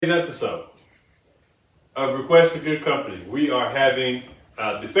Episode of Request a Good Company. We are having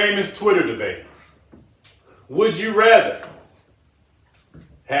the famous Twitter debate. Would you rather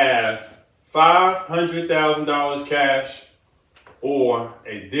have $500,000 cash or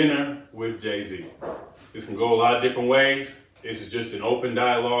a dinner with JayZ? This can go a lot of different ways. This is just an open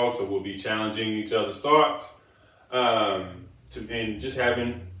dialogue, so we'll be challenging each other's thoughts and just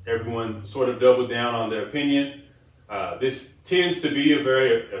having everyone sort of double down on their opinion. This tends to be a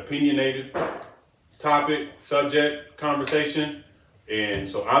very opinionated topic, subject, conversation. And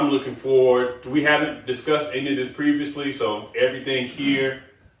so I'm looking forward. We haven't discussed any of this previously, so everything here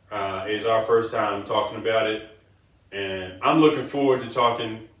is our first time talking about it. And I'm looking forward to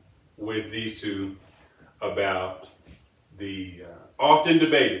talking with these two about the often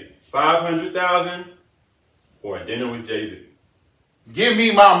debated $500,000 or a dinner with JayZ. Give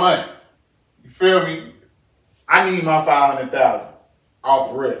me my money. You feel me? I need my $500,000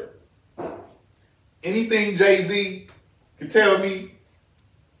 off rip. Anything JayZ can tell me,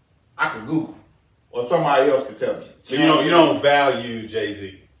 I can Google, or somebody else can tell me. So you don't value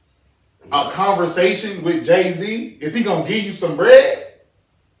JayZ. A conversation with JayZ, is he gonna give you some bread?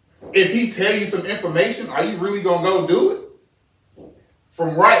 If he tell you some information, are you really gonna go do it?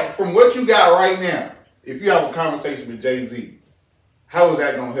 From what you got right now, if you have a conversation with JayZ, how is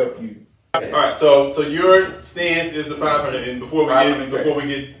that gonna help you? All right, so your stance is the 500, and before we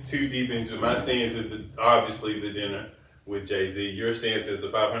get too deep into it, my stance is obviously the dinner with JayZ. Your stance is the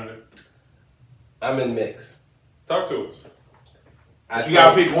 500. I'm in mix. Talk to us. You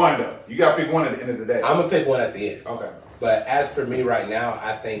gotta pick one though. You gotta pick one at the end of the day. I'm gonna pick one at the end. Okay. But as for me right now,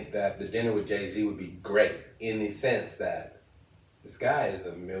 I think that the dinner with JayZ would be great in the sense that this guy is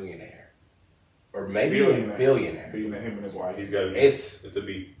a millionaire, or maybe a billionaire. Him and his wife. He's got to be. It's a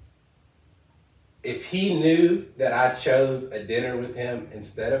B. If he knew that I chose a dinner with him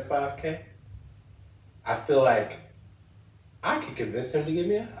instead of $5K, I feel like I could convince him to give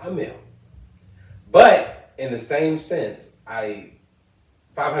me a meal. But in the same sense,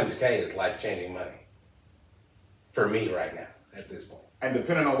 $500K is life-changing money for me right now at this point. And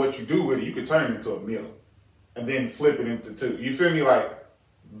depending on what you do with it, you could turn it into a meal and then flip it into two. You feel me? Like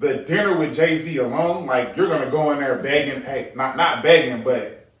the dinner with JayZ alone, like you're gonna go in there begging, hey, not begging,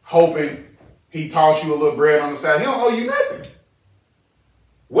 but hoping he toss you a little bread on the side. He don't owe you nothing.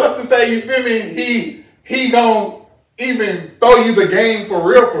 What's to say, you feel me? He gonna even throw you the game for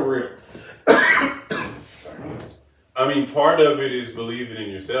real. I mean, part of it is believing in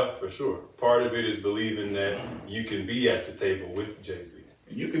yourself, for sure. Part of it is believing that you can be at the table with JayZ.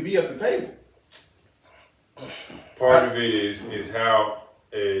 You can be at the table. Part of it is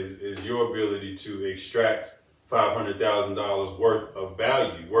your ability to extract $500,000 worth of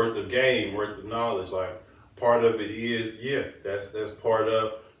value, worth of game, worth of knowledge. Like part of it is, that's part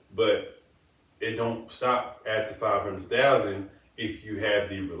of, but it don't stop at the 500,000 if you have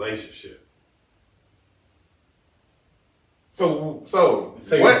the relationship. So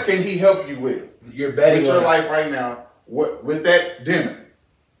what can he help you with? You're betting with your life right now. What with that dinner?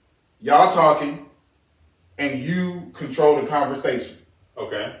 Y'all talking, and you control the conversation.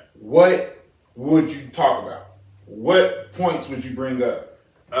 Okay. What would you talk about? What points would you bring up?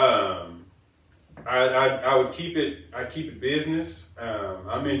 I would keep it business.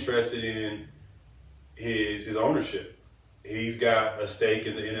 I'm interested in his ownership. He's got a stake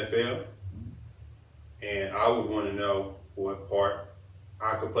in the NFL, and I would want to know what part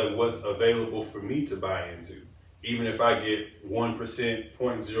I could play, what's available for me to buy into. Even if I get 1%,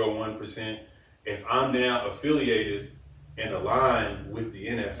 0.01%, if I'm now affiliated and aligned with the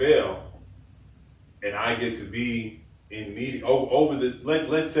NFL, and I get to be in meeting over the,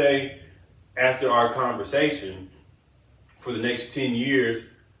 let's say after our conversation for the next 10 years,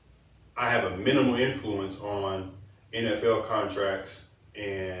 I have a minimal influence on NFL contracts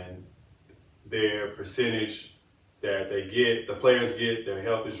and their percentage that they get, the players get, their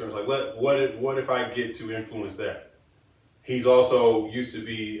health insurance. Like what if I get to influence that? He's also used to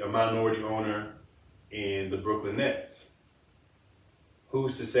be a minority owner in the Brooklyn Nets.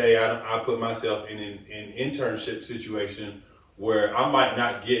 Who's to say I put myself in an internship situation where I might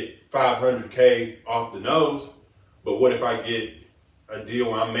not get $500K off the nose, but what if I get a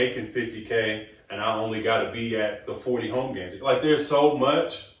deal where I'm making $50K and I only got to be at the 40 home games? Like there's so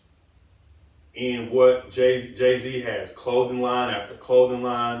much in what JayZ has. Clothing line after clothing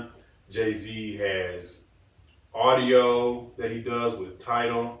line. JayZ has audio that he does with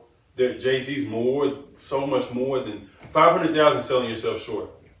Tidal. JayZ's so much more than 500,000 selling yourself short.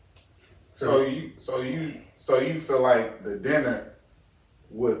 So you feel like the dinner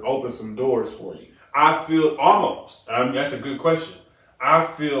would open some doors for you? I feel almost. That's a good question. I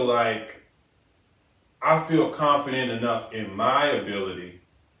feel confident enough in my ability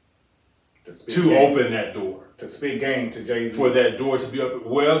to open that door. To spit game to JayZ. For that door to be open.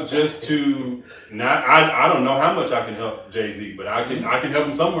 Well, just to not. I don't know how much I can help JayZ, but I can help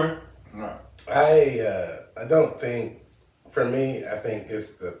him somewhere. Right. I don't think, for me, I think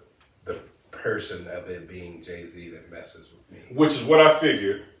it's the person of it being JayZ that messes with me. Which is what I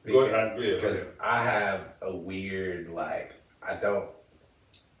figured. Because I have a weird, like, I don't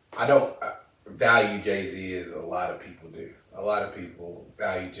value JayZ as a lot of people do. A lot of people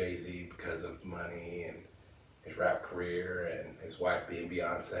value JayZ because of money and his rap career and his wife being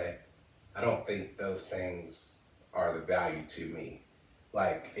Beyonce. I don't think those things are the value to me.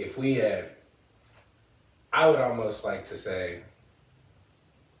 Like, if we had, I would almost like to say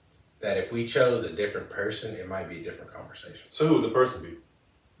that if we chose a different person, it might be a different conversation. So who would the person be?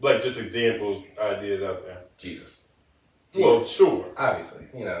 Like, just examples, ideas out there. Jesus. Well, sure. Obviously,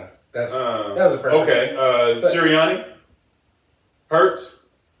 you know, that was the first. Okay, Sirianni? Hurts?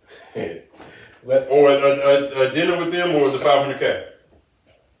 But, or a dinner with them, or the 500K?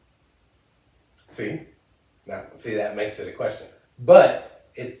 See, that makes it a question. But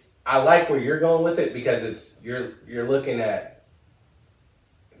I like where you're going with it because you're looking at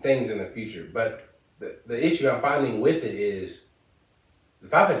things in the future. But the issue I'm finding with it is the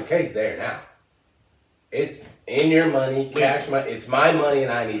 500K is there now. It's in your money, cash money. It's my money,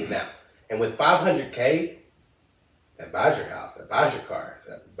 and I need it now. And with 500K, that buys your house, that buys your car,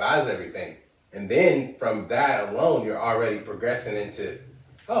 that buys everything. And then from that alone, you're already progressing into,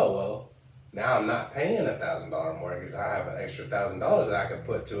 oh, well, now I'm not paying $1,000 mortgage. I have an extra $1,000 that I can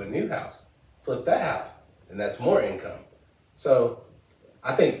put to a new house, flip that house, and that's more income. So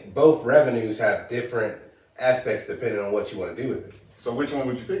I think both revenues have different aspects depending on what you want to do with it. So which one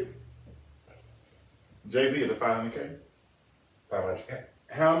would you pick? JayZ or the 500K? 500K.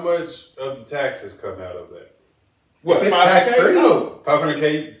 How much of the taxes come out of that? What, if it's 500K? tax-free? No.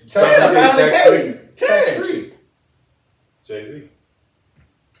 500K? 500K. Tax-free. JayZ?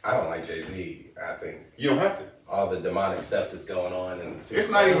 I don't like JayZ. I think You don't have to. all the demonic stuff that's going on, and It's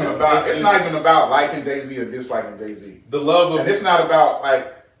not even about liking JayZ or disliking JayZ. The love of And it's not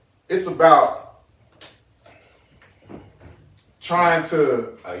about it's about trying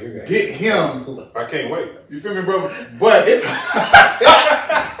to get him. I can't wait. You feel me, bro? But it's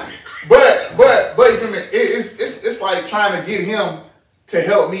but you feel me? It's like trying to get him to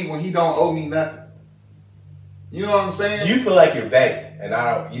help me when he don't owe me nothing. You know what I'm saying? You feel like you're begging,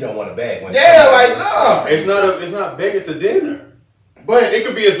 and you don't want to beg. When no. It's not big. It's a dinner. But It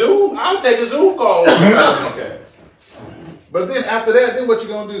could be a Zoom. I'll take a Zoom call. Okay. But then after that, then what you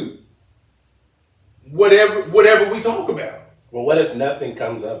gonna do? Whatever we talk about. Well, what if nothing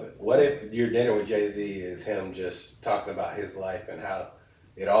comes of it? What if your dinner with JayZ is him just talking about his life and how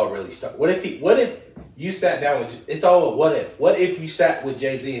it all really started? What if you sat down with? It's all a what if. What if you sat with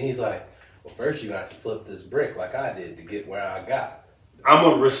JayZ and he's like, well, first you're gonna have to flip this brick like I did to get where I got. I'm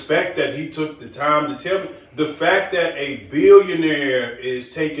gonna respect that he took the time to tell me. The fact that a billionaire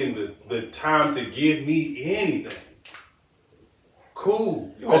is taking the time to give me anything.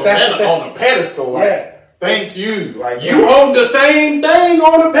 Cool. You on a pedestal, like, Yeah. thank you. Like You hold the same thing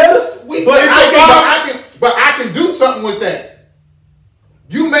on a pedestal. But I can do something with that.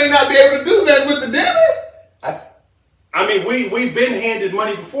 You may not be able to do that with the dinner. I mean, we've been handed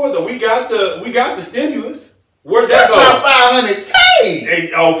money before though. We got the stimulus. Where'd that That's go? not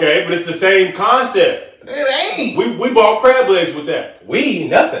 500K. Okay, but it's the same concept. It ain't. We bought crab legs with that.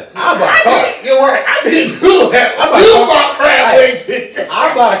 Nothing. I bought a car. You're right. I didn't do that. You bought crab legs with that.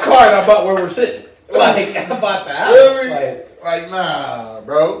 I bought a car and I bought where we're sitting. Like, I bought the house. Really? Like, nah,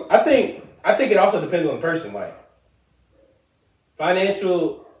 bro. I think it also depends on the person. Like,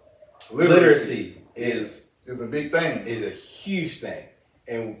 financial literacy is a big thing. Is a huge thing.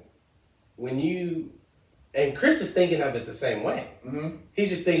 And and Chris is thinking of it the same way. Mm-hmm. He's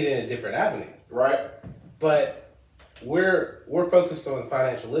just thinking in a different avenue. Right. But we're focused on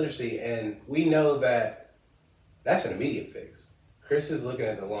financial literacy, and we know that that's an immediate fix. Chris is looking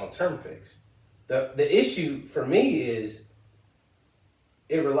at the long-term fix. The issue for me is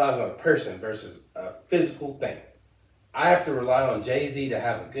it relies on a person versus a physical thing. I have to rely on JayZ to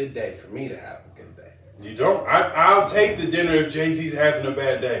have a good day for me to have a good day. You don't. I'll take the dinner if JayZ's having a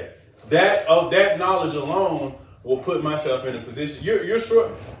bad day. That knowledge alone will put myself in a position. You're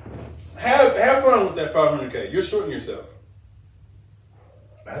short. Have fun with that 500K. You're shorting yourself.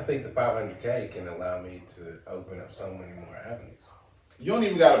 I think the 500K can allow me to open up so many more avenues. You don't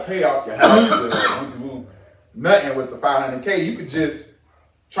even got to pay off your house to nothing with the 500K. You could just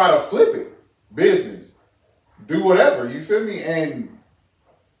try to flip it, business, do whatever. You feel me? And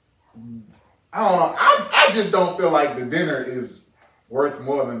I don't know. I just don't feel like the dinner is worth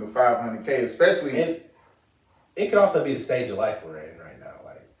more than the $500K, especially. And it could also be the stage of life we're in right now.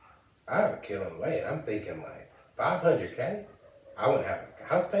 Like, I have a kid on the way, and I'm thinking like $500K. I wouldn't have a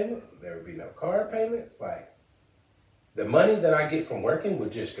house payment. There would be no car payments. Like, the money that I get from working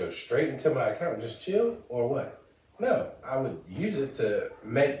would just go straight into my account and just chill, or what? No, I would use it to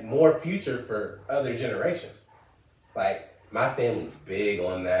make more future for other generations. Like, my family's big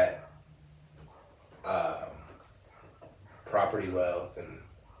on that property wealth, and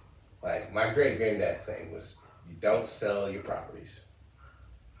like my great granddad's saying was, you don't sell your properties.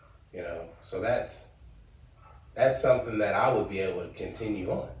 You know, so that's something that I would be able to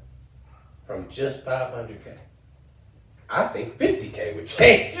continue on from just $500K. I think $50K would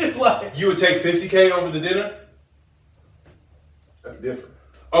change. Like, You would take $50K over the dinner? That's different.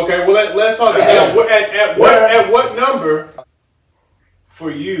 Okay, well let's talk about at what number for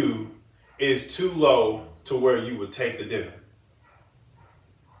you is too low to where you would take the dinner?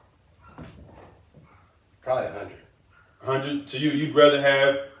 probably 100. 100 to you, you'd rather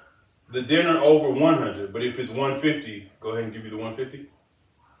have the dinner over 100, but if it's 150, go ahead and give you the 150.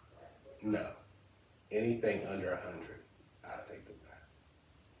 No, anything under 100, I'll take the back.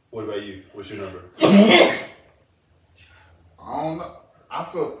 What about you? What's your number? I don't know. I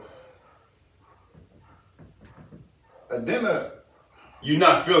feel a dinner. You're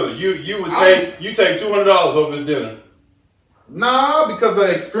not feeling it. You would take $200 over his dinner. Nah, because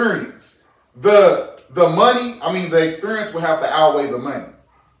the experience, the money. I mean, the experience would have to outweigh the money.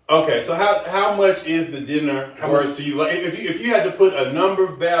 Okay, so how much is the dinner worth to you? Like, if you had to put a number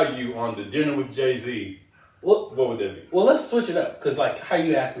value on the dinner with JayZ, what would that be? Well, let's switch it up, because like how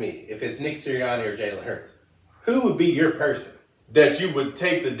you asked me, if it's Nick Sirianni or Jalen Hurts, who would be your person That you would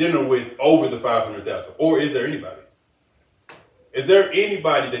take the dinner with over the 500,000, or is there anybody? Is there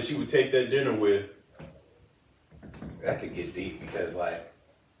anybody that you would take that dinner with? That could get deep, because like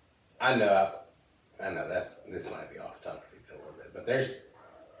I know this might be off topic a little bit, but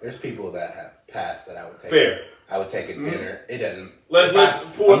there's people that have passed that I would take. Fair. I would take a dinner. It doesn't.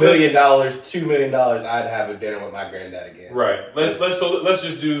 For $1 million, $2 million, I'd have a dinner with my granddad again. Right. Let's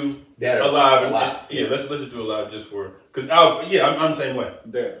just do Dead or alive. alive. Yeah. Let's just do alive just for because I'm the same way.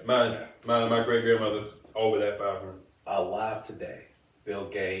 Dead. My great grandmother over that 500. Alive today, Bill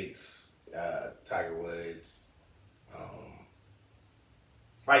Gates, Tiger Woods.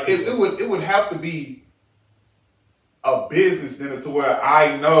 Like it would have to be a business dinner to where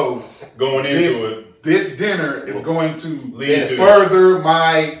I know Going into it. This dinner is going to Lead to further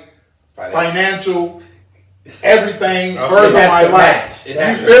my financial everything, further my life. You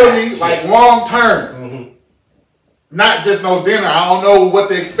feel me? Like long term. Mm-hmm. Not just no dinner. I don't know what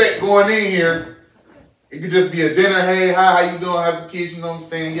to expect going in here. It could just be a dinner. Hey, hi, how you doing? How's the kids? You know what I'm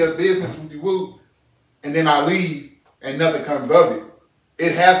saying? Yeah, business, woo. And then I leave and nothing comes of it.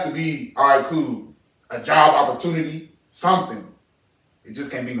 It has to be, all right, cool. A job opportunity, something. It just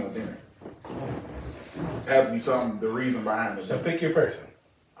can't be no dinner. It has to be something, the reason behind it. So pick your person.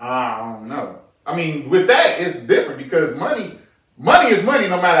 I don't know. I mean, with that, it's different because money is money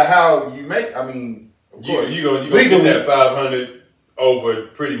no matter how you make. I mean, of course. You gonna get that 500 over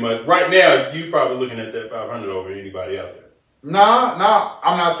pretty much. Right now, you probably looking at that 500 over anybody out there. Nah,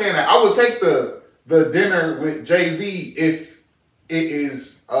 I'm not saying that. I would take the dinner with JayZ if it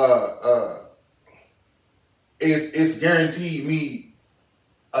is if it's guaranteed me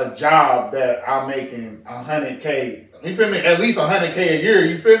a job that I'm making $100K. You feel me? At least $100K a year.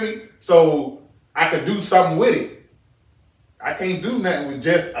 You feel me? So I could do something with it. I can't do nothing with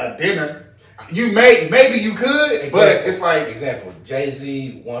just a dinner. Maybe you could, but it's like example.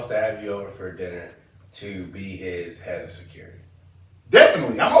 JayZ wants to have you over for dinner to be his head of security.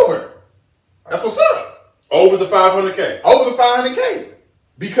 Definitely, I'm over it. That's what's up. Over the 500K. Over the 500K.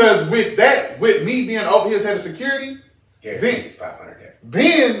 Because with me being over his head of security, then 500K.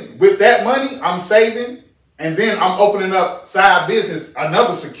 Then with that money, I'm saving, and then I'm opening up side business,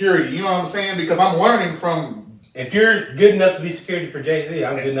 another security. You know what I'm saying? Because I'm learning from. If you're good enough to be security for JayZ,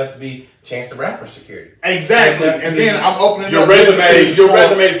 I'm good enough to be Chance the Rapper security. Exactly, and then I'm opening your up resume. Your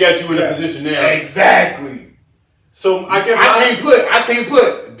resume's got you in a position now. Exactly. So I guess I can't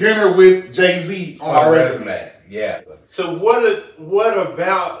put dinner with JayZ on my resume. Yeah. So what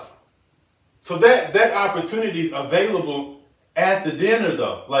about? So that opportunity is available at the dinner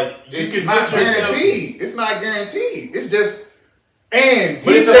though. Like it's not guaranteed. It's not guaranteed. It's just but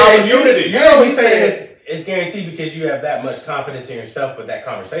it's an opportunity. He's saying it's guaranteed because you have that much confidence in yourself with that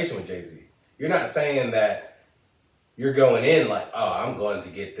conversation with JayZ. You're not saying that you're going in like, oh, I'm going to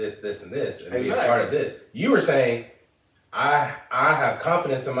get this, and this, and be a part of this. You were saying, I have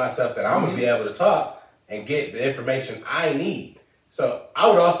confidence in myself that I'm gonna be able to talk and get the information I need. So I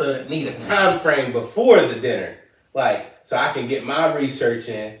would also need a time frame before the dinner, like so I can get my research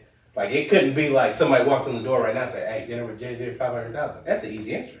in. Like it couldn't be like somebody walked in the door right now and say, "Hey, dinner with JayZ 500,000." That's an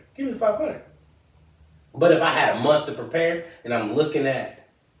easy answer. Give me the 500. But if I had a month to prepare and I'm looking at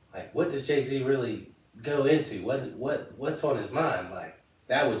like what does JayZ really go into, what's on his mind, like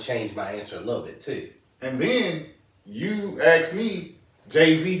that would change my answer a little bit too. And then you asked me,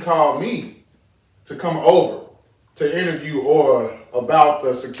 JayZ called me to come over to interview or about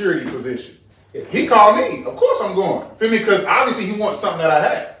the security position. He called me. Of course I'm going. Feel me? Because obviously he wants something that I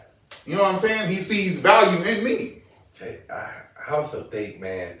have. You know what I'm saying? He sees value in me. I also think,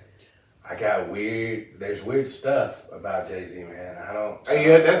 man, there's weird stuff about JayZ, man.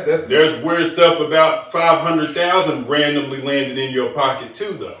 Yeah, that's definitely. There's weird stuff about 500,000 randomly landing in your pocket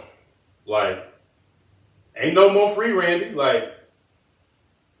too, though. Like, ain't no more free, Randy. Like,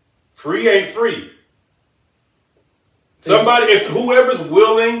 free ain't free. If whoever's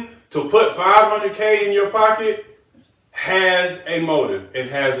willing to put 500K in your pocket has a motive and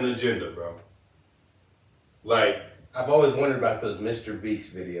has an agenda, bro. Like, I've always wondered about those Mr.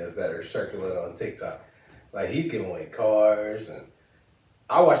 Beast videos that are circulating on TikTok. Like he's giving away cars, and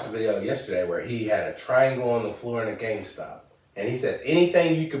I watched a video yesterday where he had a triangle on the floor in a GameStop, and he said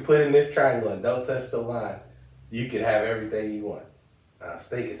anything you could put in this triangle and don't touch the line, you could have everything you want. I was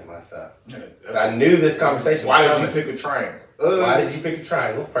thinking to myself, I knew this conversation. Why did you pick a triangle? Why did you pick a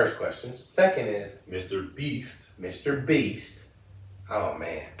triangle? First question. Second is Mr. Beast. Mr. Beast. Oh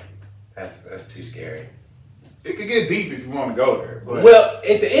man, that's too scary. It could get deep if you want to go there. But. Well,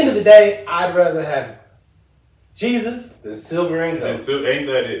 at the end of the day, I'd rather have Jesus than silver and gold. Ain't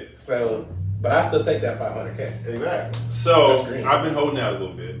that it? So, but I still take that 500K. Exactly. So I've been holding out a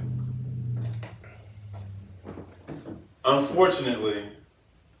little bit. Unfortunately,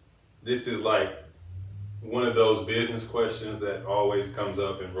 this is like one of those business questions that always comes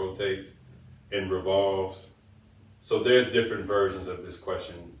up and rotates and revolves. So there's different versions of this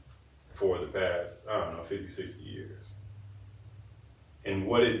question for the past, 50, 60 years. And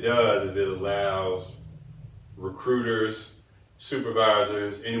what it does is it allows recruiters,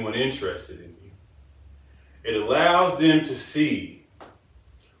 supervisors, anyone interested in you, it allows them to see,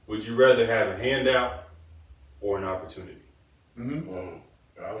 would you rather have a handout or an opportunity? Mm-hmm.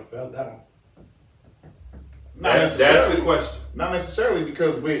 I would felt that one. That's the question. Not necessarily,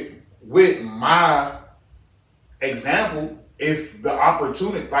 because with my example, if the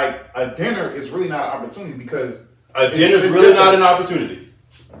opportunity, like a dinner is really not an opportunity, because a dinner is really not an opportunity.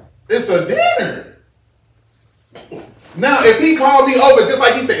 It's a dinner. Now, if he called me over, just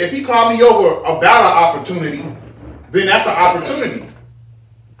like he said, if he called me over about an opportunity, then that's an opportunity.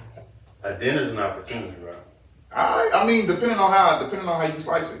 A dinner is an opportunity, bro. I mean, depending on how you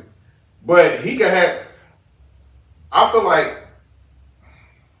slice it, but he could have. I feel like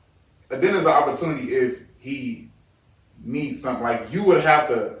a dinner is an opportunity if he needs something. Like you would have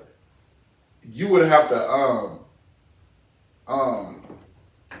to.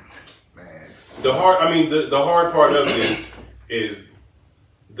 Man. The hard part of this is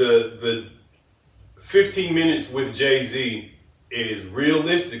the 15 minutes with JayZ is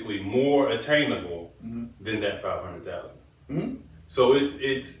realistically more attainable than that 500,000. Mm-hmm. So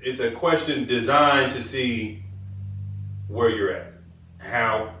it's a question designed to see where you're at.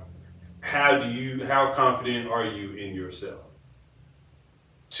 How confident are you in yourself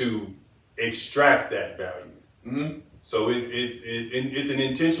to extract that value? Mm-hmm. So it's an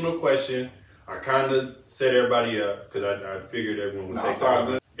intentional question. I kind of set everybody up because I figured everyone would take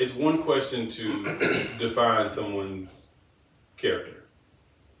that. It's one question to define someone's character.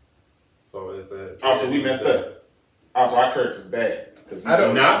 So it's a. So we messed up. So our character's bad.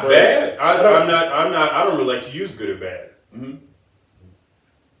 Not bad. I don't really like to use good or bad. Mm-hmm.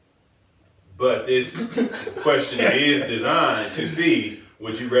 But this question is designed to see: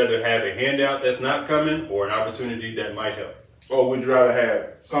 would you rather have a handout that's not coming or an opportunity that might help? Or would you rather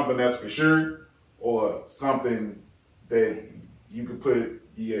have something that's for sure, or something that you could put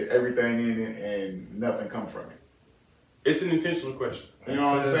everything in it and nothing come from it? It's an intentional question. You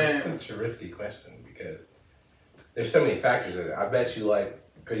know what I'm saying? It's a risky question because there's so many factors in it. I bet you,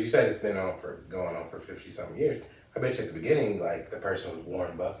 because you said it's been going on for 50-something years. I bet you at the beginning, the person was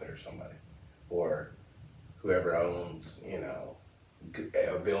Warren Buffett or somebody, or whoever owns,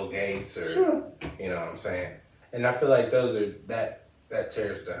 Bill Gates or, sure. You know what I'm saying? And I feel like that's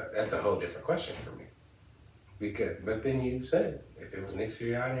a whole different question for me. But then you said if it was Nick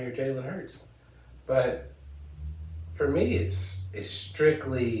Sirianni or Jalen Hurts, but for me it's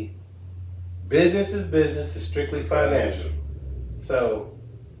strictly Business is business. It's strictly financial. So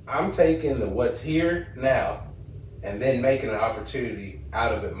I'm taking the what's here now and then making an opportunity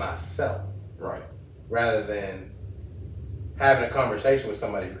out of it myself. Right. Rather than having a conversation with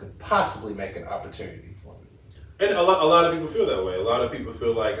somebody who could possibly make an opportunity for me. And a lot of people feel that way. A lot of people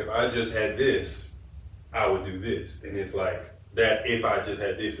feel like if I just had this, I would do this. And it's like that if I just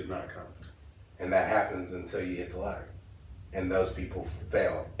had this is not coming. And that happens until you hit the lottery. And those people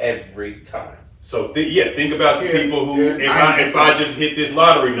fail every time. So think about the people who, if I just hit this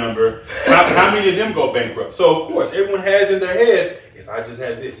lottery number, how many of them go bankrupt? So of course, everyone has in their head, if I just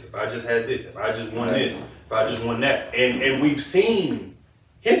had this, if I just had this, if I just won this, if I just won that. And we've seen,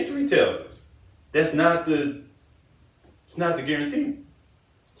 history tells us, it's not the guarantee.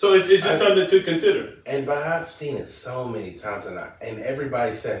 So it's just something to consider. And but I've seen it so many times, and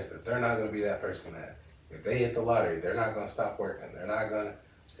everybody says that they're not going to be that person that if they hit the lottery, they're not going to stop working. They're not going to.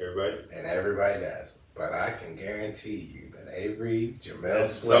 Everybody does. But I can guarantee you that Avery, Jamel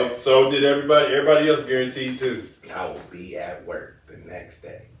Sweat. So did everybody. Everybody else guaranteed too. I will be at work the next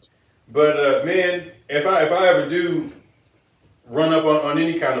day. But man, if I ever do run up on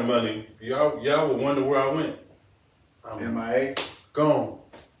any kind of money, y'all would wonder where I went. MIA? Gone.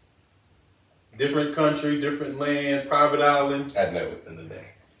 Different country, different land, private island. I'd know within the day.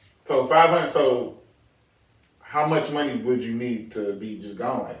 So 500. So how much money would you need to be just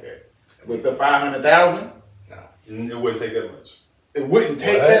gone like that? With the 500,000? No, it wouldn't take that much. It wouldn't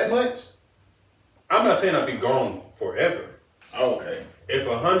take that much. I'm not saying I'd be gone forever. Okay. If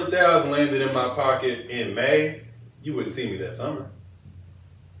 100,000 landed in my pocket in May, you wouldn't see me that summer.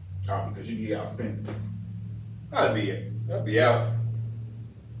 Oh, because you'd be out spending. I'd be out.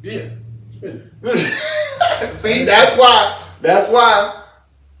 Yeah. Spending. See, that's why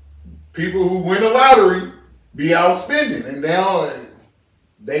people who win the lottery be out spending, and now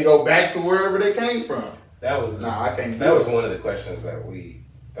they go back to wherever they came from. That was I can't. That was one of the questions that we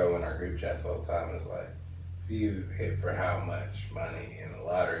throw in our group chats all the time. Is like, if you hit for how much money in the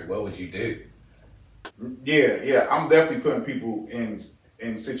lottery, what would you do? Yeah. I'm definitely putting people in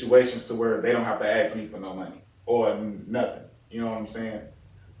situations to where they don't have to ask me for no money or nothing. You know what I'm saying?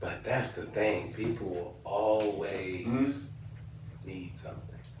 But that's the thing. People will always need something.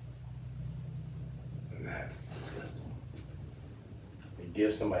 And that's disgusting. You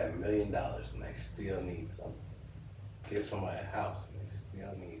give somebody $1 million and they still need something. Give somebody a house and they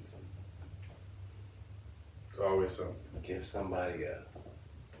still need something. It's always something. Give somebody a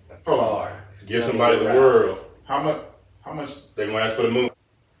Hold on. car. Give somebody the world. How much? They gonna ask for the moon.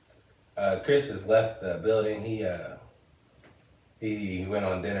 Chris has left the building. He went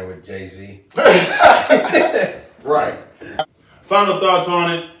on dinner with JayZ. Right. Final thoughts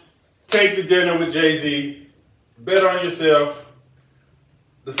on it. Take the dinner with JayZ. Bet on yourself.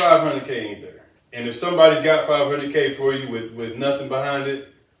 The 500K ain't there. And if somebody's got 500K for you with nothing behind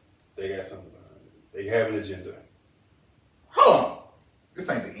it, they got something behind it. They have an agenda. Hold on. This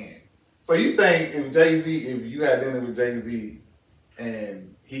ain't the end. So you think if you had dinner with JayZ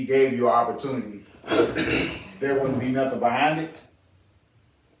and he gave you an opportunity, there wouldn't be nothing behind it?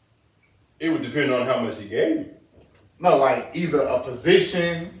 It would depend on how much he gave you. No, like either a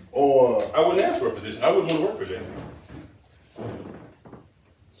position or... I wouldn't ask for a position. I wouldn't want to work for JayZ.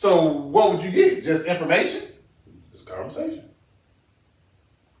 So what would you get? Just information? Just conversation.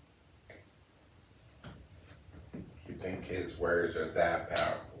 You think his words are that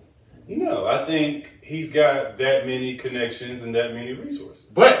powerful? No, I think he's got that many connections and that many resources.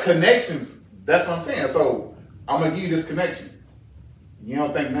 But connections, that's what I'm saying. So I'm going to give you this connection. You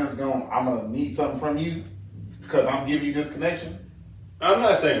don't think I'm going to need something from you because I'm giving you this connection? I'm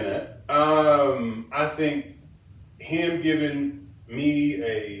not saying that. I think him giving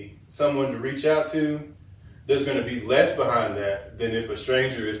me someone to reach out to, there's going to be less behind that than if a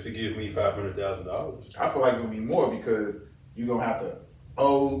stranger is to give me $500,000. I feel like it's going to be more because you're going to have to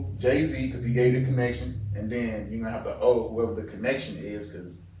owe JayZ because he gave you the connection, and then you're going to have to owe whoever the connection is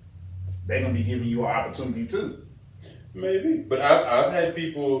because they're going to be giving you an opportunity too. Maybe. But I've had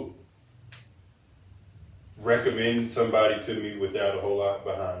people recommend somebody to me without a whole lot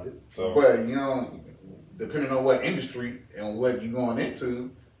behind it. So, but, depending on what industry and what you're going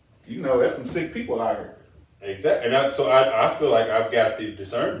into, there's some sick people out here. Exactly. And I feel like I've got the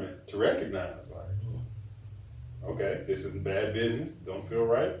discernment to recognize, like, okay, this is bad business. Don't feel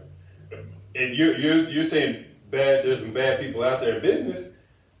right. And you're saying there's some bad people out there in business.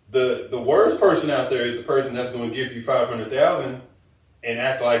 The worst person out there is a person that's going to give you $500,000 and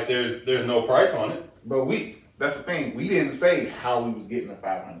act like there's no price on it. But that's the thing. We didn't say how we was getting the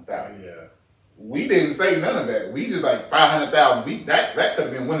 $500,000. Yeah. we didn't say none of that. We just like 500,000. That could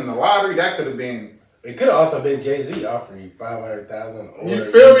have been winning the lottery. That could have been. It could have also been JayZ offering you 500,000. You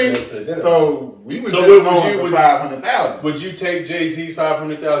feel me? So we was just going for 500,000. Would you take JayZ's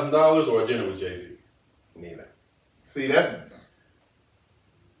 $500,000 or a dinner with JayZ? Neither. See, that's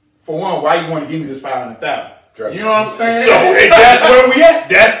for one. Why you want to give me this 500,000? You know what I'm saying? So that's where we at.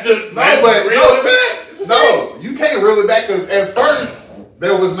 That's the no, you can't reel it back because at first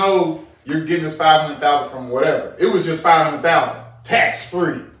there was no you're getting this 500,000 from whatever. It was just 500,000 tax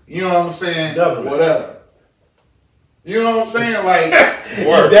free. You know what I'm saying? Government. Whatever. You know what I'm saying? Like you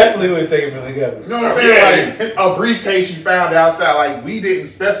definitely would take it for the government. You know what I'm saying? Like a briefcase you found outside. Like we didn't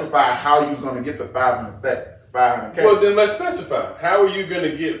specify how you was going to get the 500K. Well, then let's specify. How are you going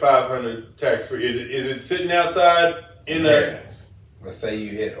to get 500 tax free? Is it sitting outside in the? Let's say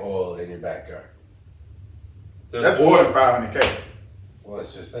you hit oil in your backyard. That's more than 500K. Well,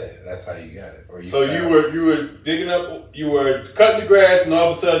 let's just say it. That's how you got it. Or you were digging up, you were cutting the grass, and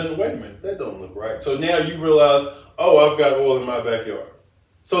all of a sudden, wait a minute, that don't look right. So now you realize, oh, I've got oil in my backyard.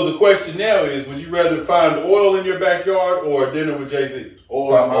 So the question now is, would you rather find oil in your backyard or a dinner with JayZ?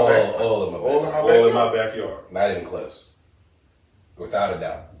 Oil in my backyard. Not even close. Without a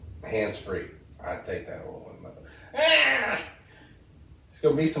doubt. Hands free. I'd take that oil in my backyard. It's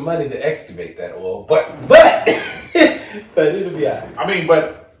gonna be some money to excavate that oil, but it'll be alright. I mean,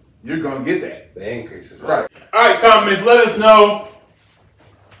 but you're gonna get that. The increase is right. Alright, comments, let us know.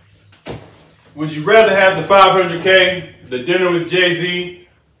 Would you rather have the 500K, the dinner with JayZ?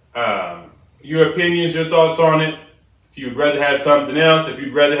 Your opinions, your thoughts on it. If you'd rather have something else, if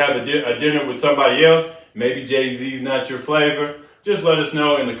you'd rather have a dinner with somebody else, maybe JayZ's not your flavor, just let us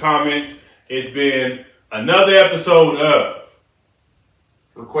know in the comments. It's been another episode of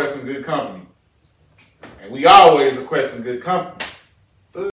Requesting Good Company. And we always requesting good company.